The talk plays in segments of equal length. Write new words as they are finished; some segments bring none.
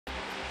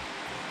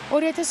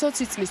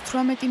2020 წლის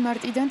 18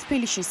 მარტიდან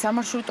თბილისში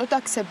სამარშრუტო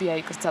ტაქსები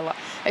აიკრძალა.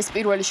 ეს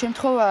პირველი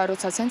შემთხვევაა,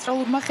 როცა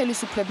ცენტრალურმა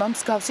ხელისუფლებამ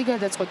მსგავსი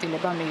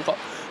გადაწყვეტილება მიიღო.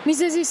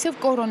 მიზეზი ისევ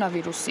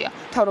კორონავირუსია.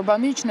 მთავრობა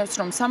მიიჩნევს,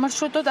 რომ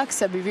სამარშრუტო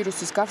ტაქსები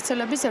ვირუსის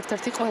გავრცელების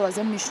ერთ-ერთი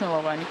ყველაზე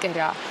მნიშვნელოვანი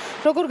კერაა.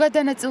 როგორ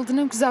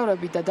გადანაწილდნენ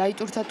მგზავრები და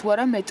დაიტვირთა თუ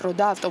არა მეტრო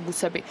და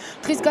ავტობუსები.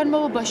 დღის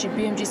განმავლობაში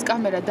BMG-ს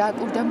კამერა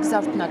დააკვირდა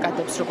მგზავრთ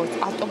ნაკადებს, როგორც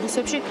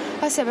ავტობუსებში,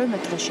 ასევე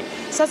მეტროში.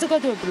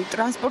 საზოგადოებრივ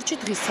ტრანსპორტში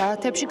დღის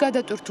საათებში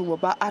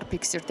გადატვირთულობა არ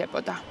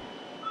ფიქსირდებოდა.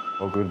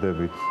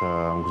 მოგვირდებით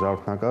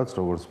მგზავრთ ნაკადს,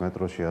 როგორც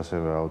მეტროში,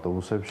 ასევე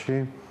ავტობუსებში.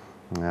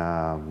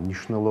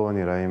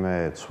 მნიშვნელოვანი რაიმე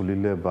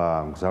ცვლილება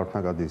მგზავრთ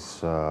ნაკადის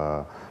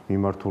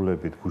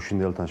მიმართულებით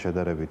გუშინდელთან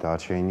შედარებით არ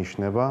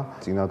შეინიშნება.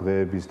 წინა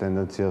დღეების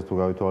ტენდენციას თუ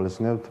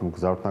გავითვალისწინებთ,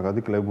 მგზავრთ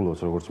ნაკადი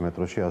კლებულობს როგორც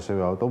მეტროში,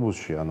 ასევე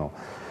ავტობუსში,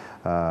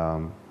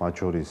 მათ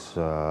შორის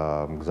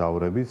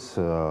მგზავრებიც,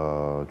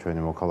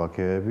 ჩვენი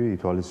მოქალაქეები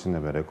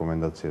ითვალისწინებენ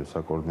რეკომენდაციებს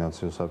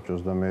საკოორდინაციო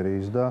საბჭოს და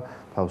მერიის და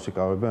თავს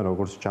იკავებენ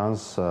როგორც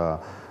ჩანს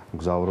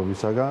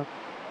მგზავრობისაგან.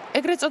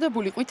 ეგრეთ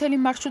წოდებული ყვითელი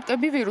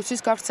მარშრუტკები ვირუსის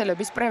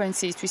გავრცელების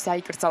პრევენციისთვის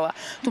აიკრძალა,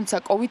 თუმცა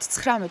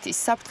COVID-19-ის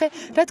საფრთხე,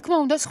 რა თქმა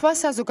უნდა, სხვა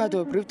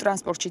საზოგადოებრივ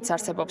ტრანსპორტშიც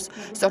არსებობს.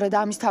 სწორედ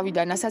ამის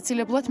თავიდან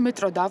ასაცილებლად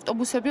მეტრო და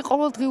ავტობუსები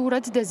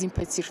ყოველდღიურად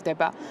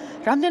დეზინფექცირდება.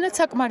 რამდენად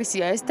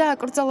საკმარისია ეს და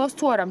აკრძალავს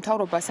თუ არა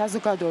მთავრობა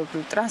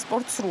საზოგადოებრივ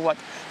ტრანსპორტს სრულად?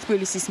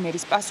 თბილისის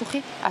მერის პასუხი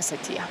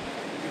ასეთია.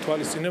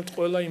 თვალისწინებთ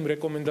ყველა იმ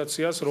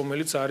რეკომენდაციას,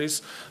 რომელიც არის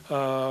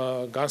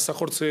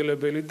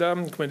განსახორციელებელი და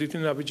ქმედითი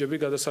ნაბიჯები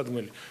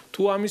გადასადგმელი.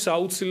 თუ ამის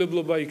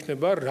აუცილებლობა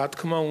იქნება, რა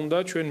თქმა უნდა,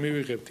 ჩვენ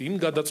მივიღებთ იმ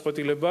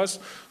გადაწყვეტილებას,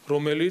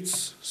 რომელიც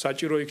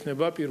საჭირო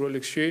იქნება პირველ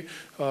რიგში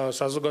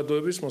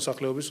საზოგადოების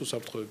მოსახლეობის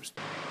უსაფრთხოების.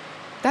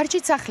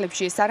 დარჩით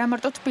სახლებში ეს არა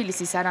მარტო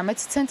თბილისის, არამედ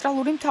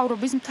ცენტრალური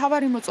მთავრობის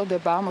მთავარი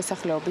მოწოდებაა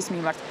მოსახლეობის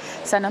მიმართ.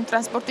 სანამ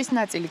ტრანსპორტის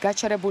ნაწილი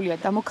გაჩერებულია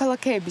და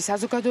მოქალაქეები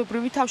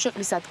საზოგადოებრივი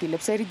თავშეყრის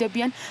ადგილებს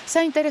ერიდებიან,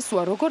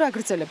 საინტერესოა როგორ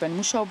აგრძელებენ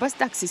მუშაობას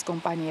ტაქსის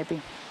კომპანიები.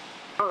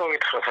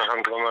 მოგითხრათ,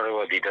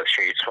 სამდგომარეობა დიდად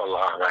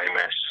შეიცვალა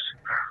რაიმეს.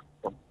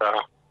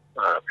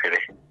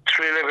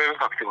 ცვლილებები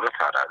ფაქტიურად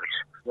არ არის.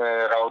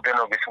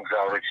 რაოდენობის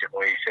მგზავრიც იყო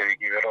ისევ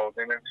იგივე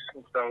რაოდენობის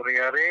მგზავრი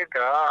არის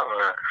და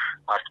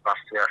არც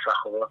მასზე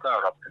ასახულა და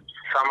არაფერი.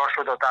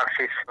 სამარშრუტო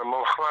ტაქსის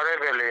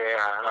მომხმარებელი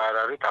არ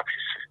არის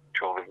ტაქსის,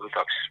 ჩვეულებრივი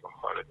ტაქსის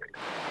მომხმარებელი.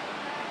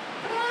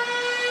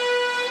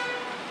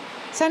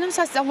 სანამ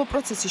სასწავლო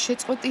პროცესი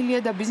შეწყვეტილია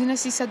და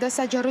ბიზნესისა და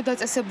საჯარო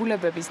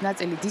დაწესებულებების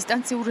ნაწილი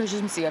დისტანციურ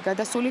რეჟიმზეა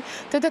გადასული,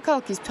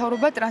 დედაქალაქის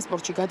მთავრობა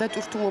ტრანსპორტში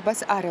გადატვირთულობას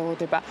არ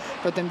ელოდება.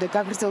 როდემდე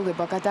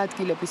გაგრძელდება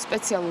გადაადგილების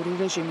სპეციალური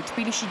რეჟიმი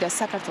თბილისში და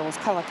საქართველოს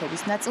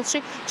ქალაქების ნაწილში,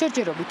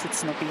 ჯერჯერობით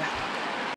უცნობია.